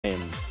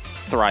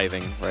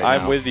thriving right now.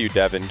 I'm with you,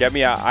 Devin. Get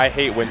me out. I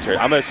hate winter.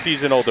 I'm a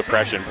seasonal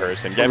depression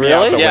person. Get me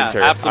out the yeah,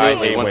 winter.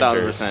 absolutely, I hate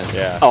 1000%.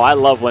 Yeah. Oh, I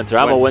love winter.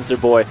 I'm a winter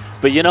boy.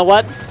 But you know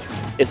what?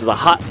 This is a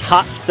hot,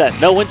 hot set.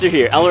 No winter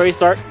here. LRA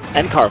start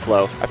and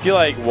Karflo. I feel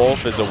like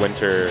Wolf is a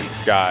winter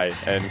guy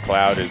and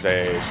Cloud is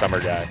a summer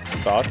guy.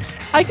 Thoughts?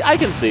 I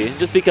can see,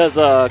 just because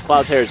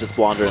Cloud's hair is just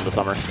blonder in the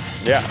summer.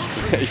 Yeah.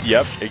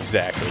 Yep,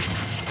 exactly.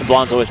 The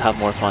blondes always have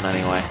more fun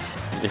anyway.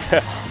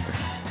 Yeah.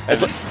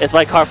 It's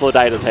why Karflo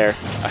dyed his hair.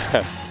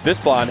 This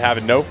blonde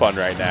having no fun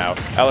right now.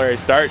 LRA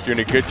start doing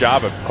a good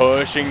job of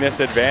pushing this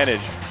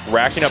advantage,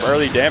 racking up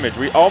early damage.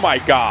 Oh my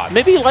god.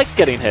 Maybe he likes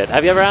getting hit.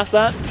 Have you ever asked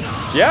that?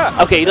 Yeah.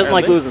 Okay, he doesn't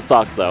like losing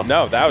stocks though.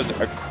 No, that was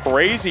a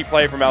crazy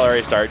play from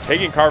LRA start,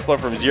 taking Karflo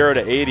from 0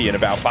 to 80 in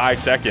about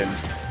 5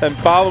 seconds, and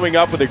following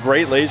up with a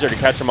great laser to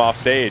catch him off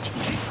stage.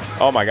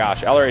 Oh my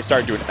gosh, LRA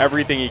start doing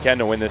everything he can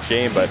to win this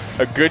game, but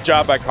a good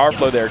job by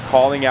Karflo there,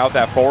 calling out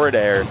that forward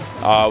air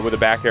with a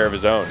back air of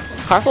his own.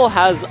 Karflo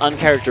has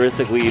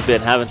uncharacteristically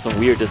been having some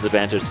weird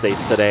disadvantage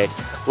states today.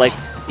 Like,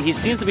 he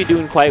seems to be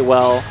doing quite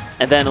well,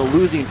 and then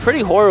losing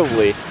pretty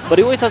horribly, but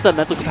he always has that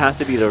mental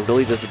capacity to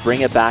really just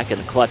bring it back and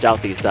clutch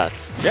out these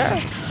sets.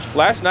 Yeah.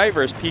 Last night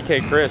versus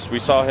PK Chris, we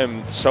saw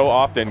him so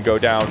often go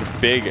down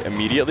big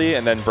immediately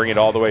and then bring it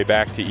all the way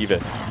back to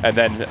even, and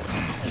then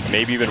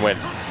maybe even win.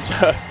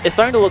 It's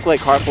starting to look like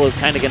Karflo is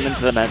kind of getting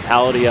into the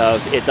mentality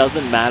of it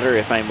doesn't matter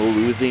if I'm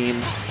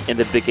losing in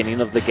the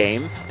beginning of the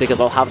game because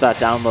I'll have that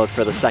download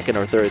for the second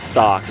or third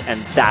stock,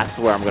 and that's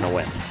where I'm going to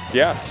win.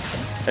 Yeah.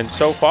 And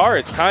so far,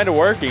 it's kind of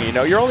working. You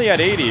know, you're only at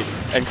 80,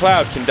 and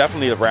Cloud can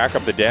definitely rack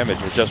up the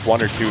damage with just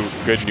 1 or 2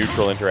 good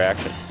neutral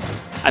interactions.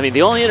 I mean,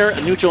 the only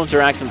neutral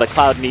interaction that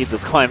Cloud needs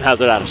is Climb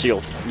Hazard out of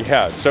shield.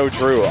 Yeah, so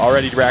true.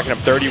 Already racking up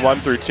 31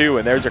 through 2,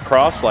 and there's a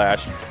cross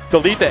slash.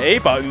 Delete the A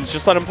buttons,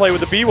 just let him play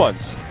with the B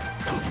ones.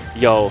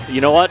 Yo,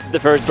 you know what?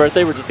 For his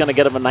birthday, we're just going to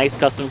get him a nice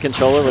custom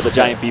controller with a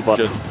giant B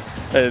button.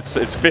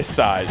 It's fist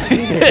size.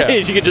 Yeah.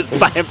 You can just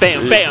bam,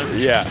 bam, bam.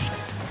 Yeah.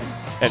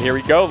 And here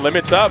we go.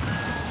 Limits up.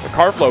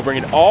 Karflo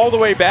bringing it all the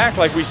way back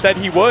like we said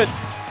he would.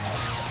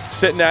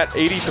 Sitting at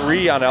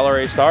 83 on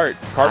LRA start.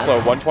 Karflo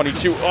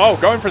 122. Oh,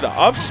 going for the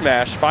up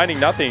smash, finding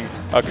nothing.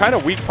 A kind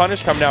of weak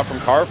punish coming out from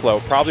Karflo.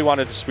 Probably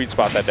wanted to sweet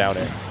spot that down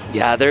air.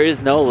 Yeah, there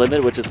is no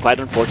limit, which is quite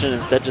unfortunate.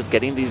 Instead, just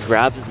getting these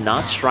grabs,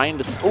 not trying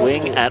to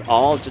swing at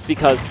all, just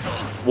because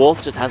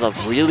Wolf just has a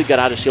really good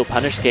out-of-shield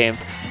punish game.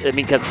 I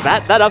mean, because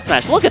that up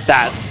smash, look at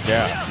that.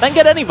 Yeah. Then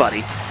get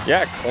anybody.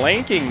 Yeah,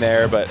 clanking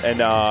there, but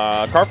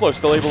Karflo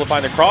still able to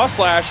find the cross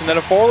slash and then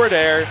a forward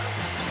air.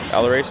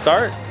 LRA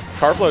start.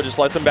 Karflo just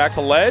lets him back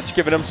to ledge,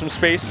 giving him some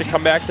space to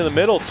come back to the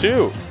middle,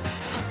 too.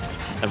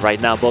 And right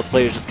now, both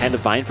players just kind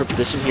of vying for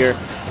position here,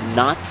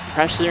 not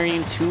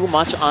pressuring too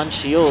much on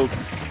shield.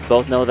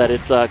 Both know that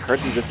it's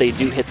curtains if they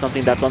do hit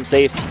something that's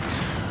unsafe.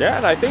 Yeah,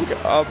 and I think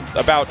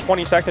about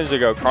 20 seconds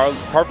ago,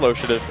 Karflo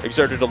should have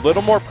exerted a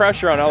little more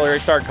pressure on LRA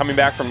start coming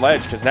back from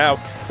ledge, because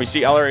now we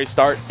see LRA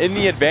start in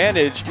the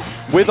advantage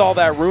with all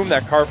that room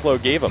that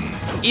Karflo gave him.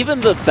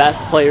 Even the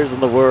best players in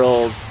the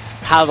world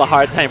have a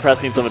hard time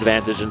pressing some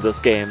advantage in this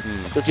game.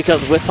 Just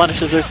because whiff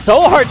punishes are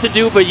so hard to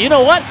do, but you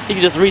know what? You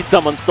can just read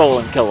someone's soul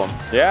and kill them.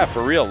 Yeah,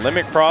 for real.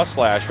 Limit cross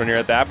slash. When you're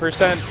at that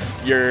percent,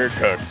 you're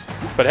cooked.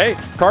 But hey,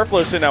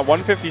 Karflo sitting at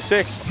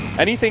 156.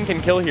 Anything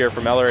can kill here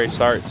from LRA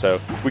start, so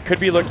we could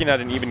be looking at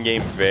an even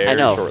game very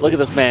shortly. I know. Look at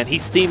this man.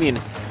 He's steaming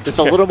just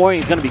a little more and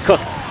he's going to be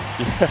cooked.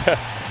 Yeah.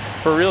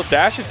 For real,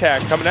 dash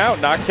attack coming out,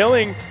 not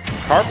killing.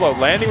 Karflo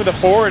landing with a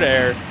forward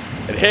air.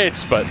 It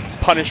hits, but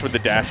punished with the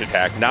dash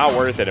attack. Not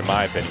worth it, in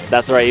my opinion.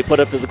 That's right. He put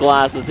up his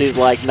glasses. He's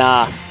like,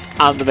 nah,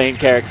 I'm the main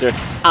character.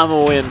 I'm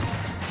a win.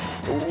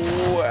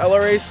 Ooh,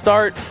 LRA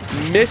start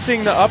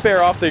missing the up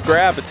air off the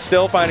grab, but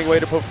still finding a way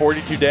to put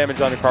 42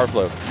 damage onto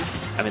Karflo.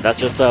 I mean, that's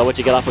just what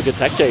you get off a good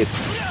tech chase.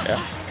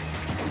 Yeah.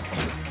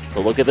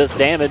 But look at this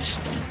damage.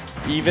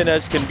 Even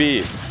as can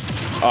be.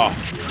 Oh.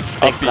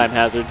 Thanks, Climb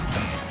Hazard.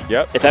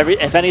 Yep.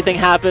 If anything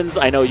happens,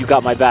 I know you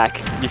got my back.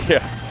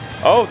 Yeah.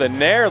 Oh, the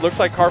Nair. Looks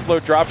like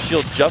Karflo dropped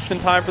shield just in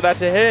time for that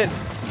to hit.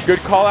 Good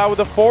call out with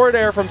a forward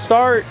air from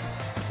start.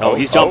 Oh,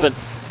 he's jumping.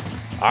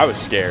 I was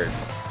scared.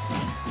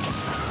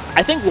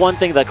 I think one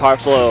thing that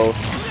Karflo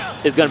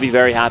is going to be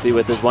very happy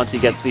with is once he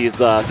gets these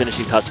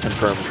finishing touch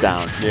confirms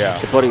down. Yeah.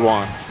 It's what he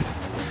wants.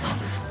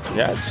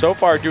 Yeah, so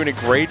far doing a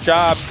great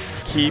job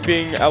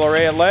keeping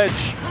LRA at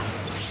ledge.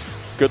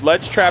 Good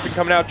ledge trapping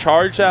coming out.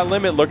 Charge that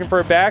limit. Looking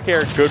for a back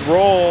air. Good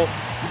roll.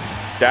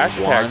 Dash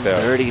attack, though.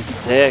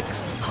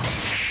 136.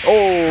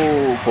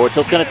 Oh, forward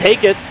tilt's going to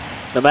take it.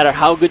 No matter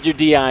how good your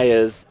DI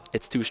is,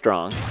 it's too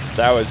strong.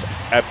 That was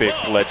epic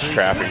ledge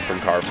trapping from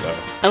Karflo.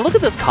 And look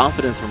at this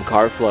confidence from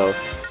Karflo.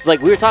 It's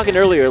like we were talking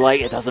earlier,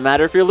 like, it doesn't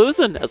matter if you're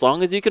losing, as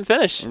long as you can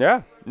finish.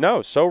 Yeah,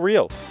 no, so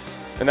real.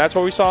 And that's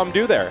what we saw him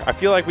do there. I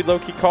feel like we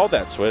low-key called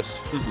that, Swiss.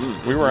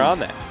 We were on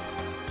that.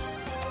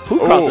 Who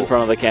crossed in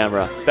front of the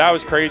camera? That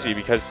was crazy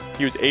because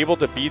he was able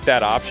to beat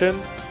that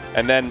option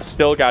and then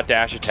still got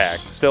dash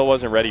attacked. Still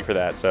wasn't ready for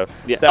that. So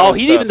yeah. Oh,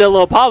 he even did a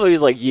little pop.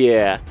 He's like,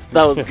 yeah,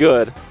 that was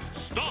good.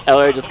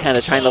 LRA just kind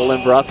of trying to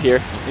limber up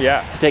here.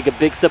 Yeah. Take a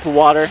big sip of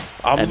water.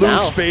 I'm and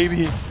loose, now,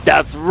 baby.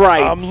 That's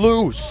right. I'm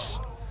loose.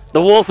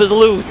 The wolf is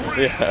loose.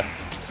 Yeah.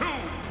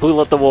 Who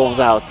let the wolves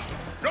out?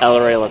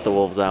 LRA let the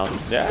wolves out.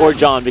 Yeah. Or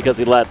John, because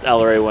he let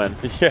LRA win.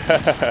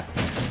 Yeah.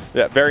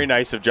 Yeah, very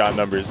nice of John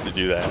Numbers to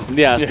do that.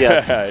 Yes,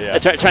 yes. Yeah.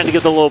 Trying to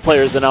give the little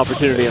players an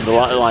opportunity in the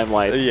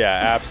limelight. Yeah,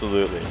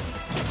 absolutely.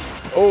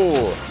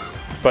 Oh,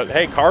 but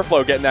hey,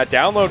 Karflo getting that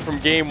download from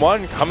game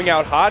one, coming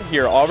out hot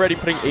here, already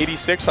putting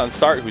 86 on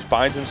Start, who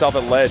finds himself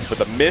at ledge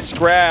with a missed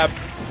grab.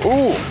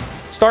 Ooh,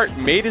 Start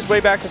made his way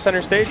back to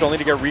center stage, only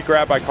to get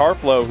re-grabbed by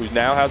Karflo, who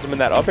now has him in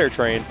that up air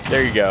train.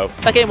 There you go.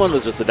 That game one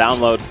was just a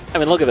download. I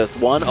mean, look at this,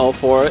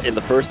 104 in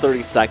the first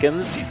 30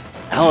 seconds.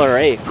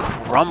 LRA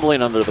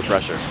crumbling under the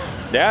pressure.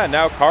 Yeah,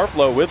 now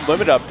Karflo with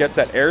limit up gets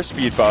that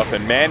airspeed buff,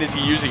 and man, is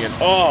he using it.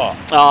 Oh,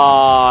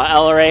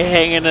 LRA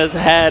hanging his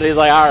head. He's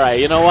like, all right,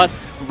 you know what?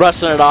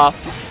 Brushing it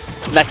off.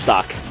 Next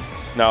stock.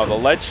 no, the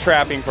ledge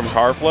trapping from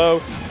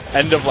Karflo,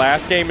 end of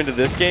last game into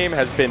this game,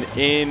 has been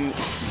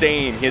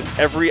insane. He has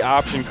every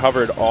option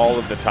covered all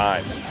of the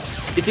time.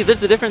 You see,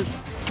 there's a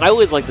difference. I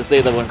always like to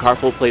say that when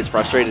Karflo plays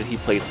frustrated, he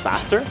plays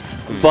faster.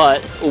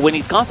 But when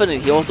he's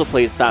confident, he also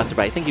plays faster,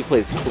 but I think he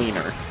plays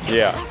cleaner.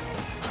 Yeah.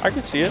 I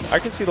can see it. I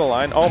can see the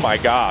line. Oh my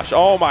gosh.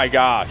 Oh my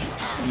gosh.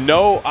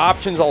 No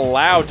options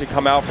allowed to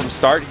come out from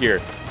Start here.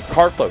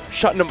 Karflo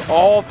shutting them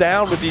all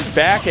down with these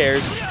back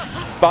airs.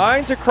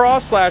 Finds a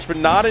cross slash, but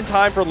not in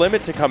time for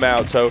limit to come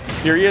out. So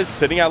here he is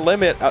sitting at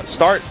limit.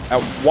 Start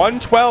at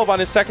 112 on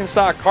his second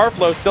stock.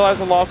 Karflo still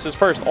hasn't lost his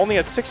first, only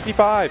at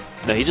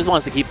 65. No, he just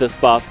wants to keep this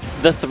buff.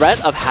 The threat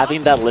of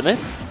having that limit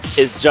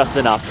is just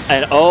enough.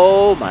 And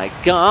oh my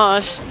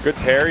gosh. Good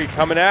parry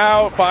coming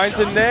out. Finds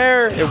him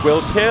there. It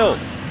will kill.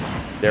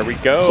 There we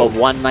go. But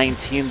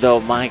 119 though,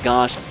 my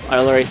gosh.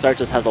 LRA Start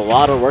just has a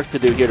lot of work to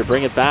do here to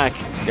bring it back.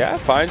 Yeah,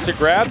 finds the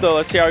grab though.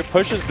 Let's see how he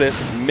pushes this.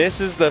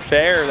 Misses the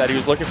fair that he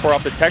was looking for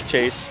off the tech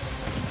chase.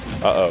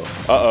 Uh-oh.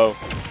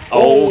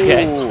 Uh-oh.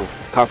 Okay. Oh.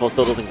 Karflo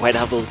still doesn't quite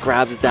have those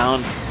grabs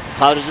down.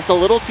 Cloud is just a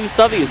little too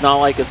stubby. He's not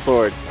like a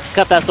sword.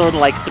 Cut that sword in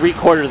like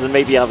 3/4 and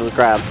maybe have his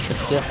grab.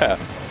 Yeah.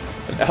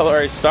 And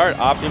LRA Start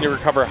opting to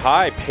recover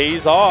high.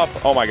 Pays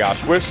off. Oh my gosh.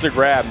 Whiffs the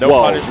grab. No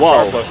punish for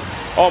Karflo.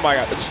 Oh my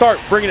god. Start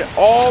bringing it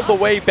all the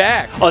way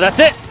back. Oh, that's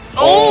it.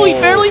 Oh, he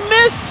barely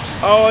missed.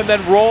 Oh, and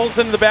then rolls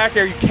into the back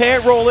air. You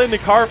can't roll into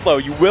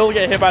Karflo. You will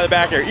get hit by the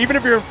back air. Even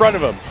if you're in front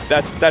of him,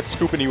 that's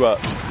scooping you up.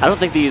 I don't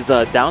think these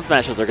down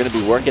smashes are going to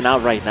be working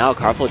out right now.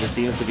 Karflo just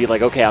seems to be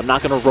like, okay, I'm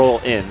not going to roll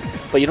in.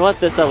 But you know what?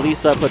 This at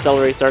least puts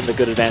LRA Start in a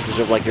good advantage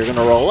of like, you're going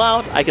to roll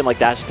out. I can like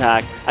dash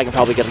attack. I can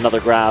probably get another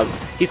grab.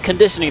 He's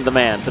conditioning the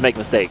man to make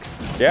mistakes.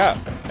 Yeah.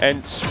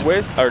 And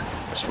Swiss.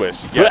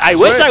 Yes, I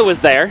wish I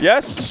was there.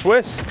 Yes,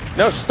 Swiss.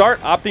 No, Start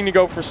opting to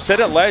go for sit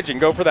at ledge and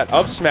go for that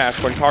up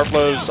smash when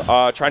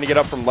Karflo's trying to get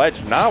up from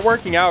ledge. Not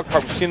working out.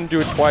 We've seen him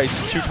do it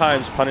twice, 2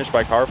 times punished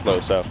by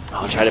Karflo. So.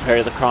 Oh, try to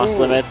parry the cross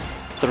limits.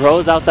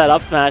 Throws out that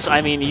up smash. I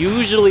mean,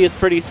 usually it's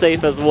pretty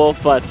safe as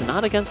Wolf, but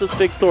not against this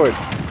big sword.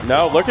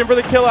 No, looking for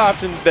the kill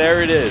option.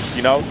 There it is.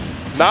 You know,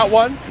 not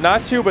 1,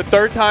 not 2, but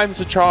 3rd time's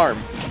the charm.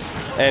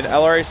 And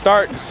LRA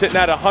Start sitting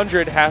at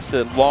 100 has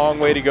a long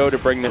way to go to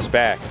bring this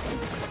back.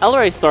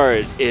 LRA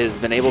Start has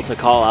been able to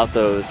call out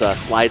those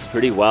slides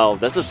pretty well.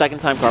 That's the 2nd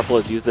time Karflo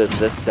has used it in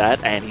this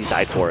set, and he's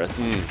died for it.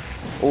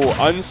 Oh,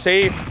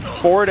 unsafe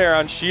forward air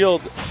on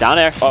shield. Down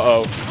air.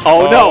 Uh-oh.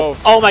 Oh, no.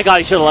 Oh, my God.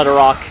 He should have let it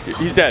rock.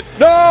 He's dead.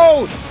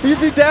 No! He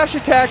did dash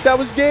attack. That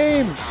was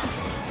game.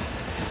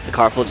 The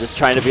Karflo just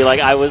trying to be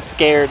like, I was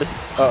scared.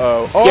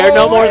 Uh-oh. Scared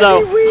no more,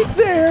 though. He reads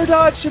the air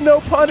dodge and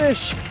no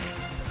punish.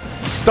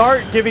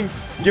 Start given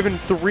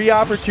 3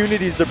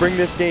 opportunities to bring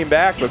this game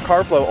back, but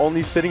Karflo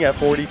only sitting at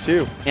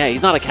 42. Yeah,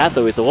 he's not a cat,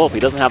 though. He's a wolf. He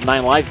doesn't have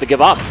 9 lives to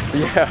give up.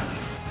 Yeah.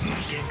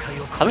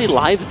 How many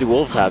lives do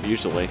wolves have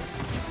usually?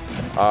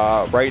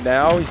 Right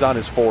now, he's on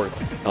his 4th.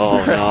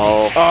 Oh,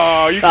 no.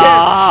 Oh, you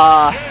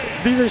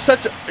can't. These are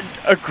such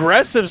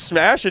aggressive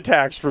smash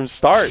attacks from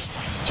Start.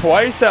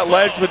 Twice at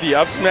ledge with the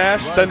up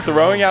smash, then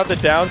throwing out the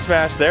down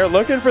smash there.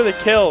 Looking for the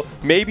kill,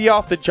 maybe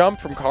off the jump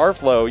from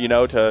Karflo, you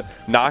know, to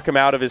knock him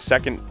out of his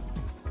second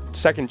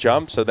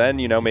jump. So then,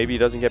 you know, maybe he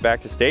doesn't get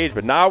back to stage.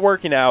 But not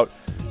working out.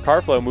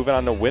 Karflo moving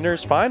on to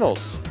winners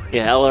finals.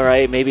 Yeah,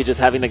 LRA maybe just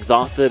having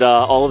exhausted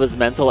all of his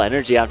mental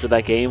energy after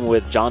that game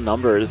with John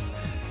Numbers.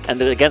 And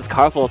then against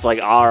Karflo, it's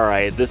like, all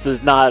right, this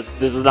is not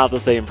the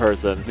same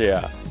person.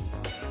 Yeah.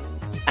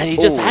 And he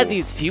just had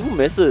these few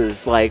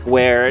misses, like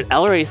where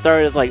LRA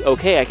Start is like,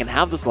 okay, I can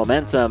have this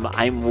momentum.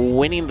 I'm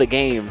winning the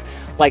game.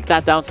 Like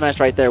that down smash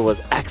right there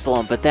was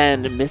excellent, but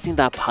then missing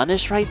that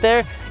punish right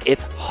there,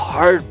 it's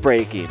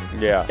heartbreaking.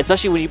 Yeah.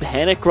 Especially when you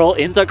panic roll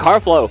into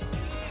Karflo.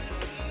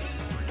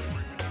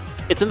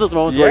 It's in those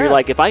moments where you're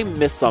like, if I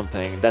miss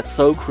something that's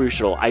so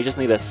crucial, I just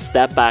need to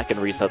step back and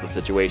reset the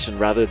situation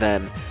rather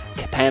than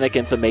panic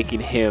into making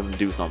him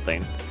do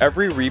something.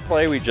 Every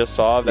replay we just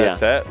saw of that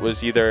set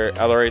was either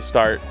LRA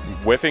Start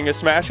whiffing a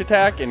smash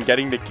attack and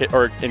getting the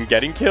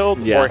getting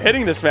killed, or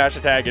hitting the smash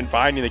attack and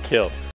finding the kill.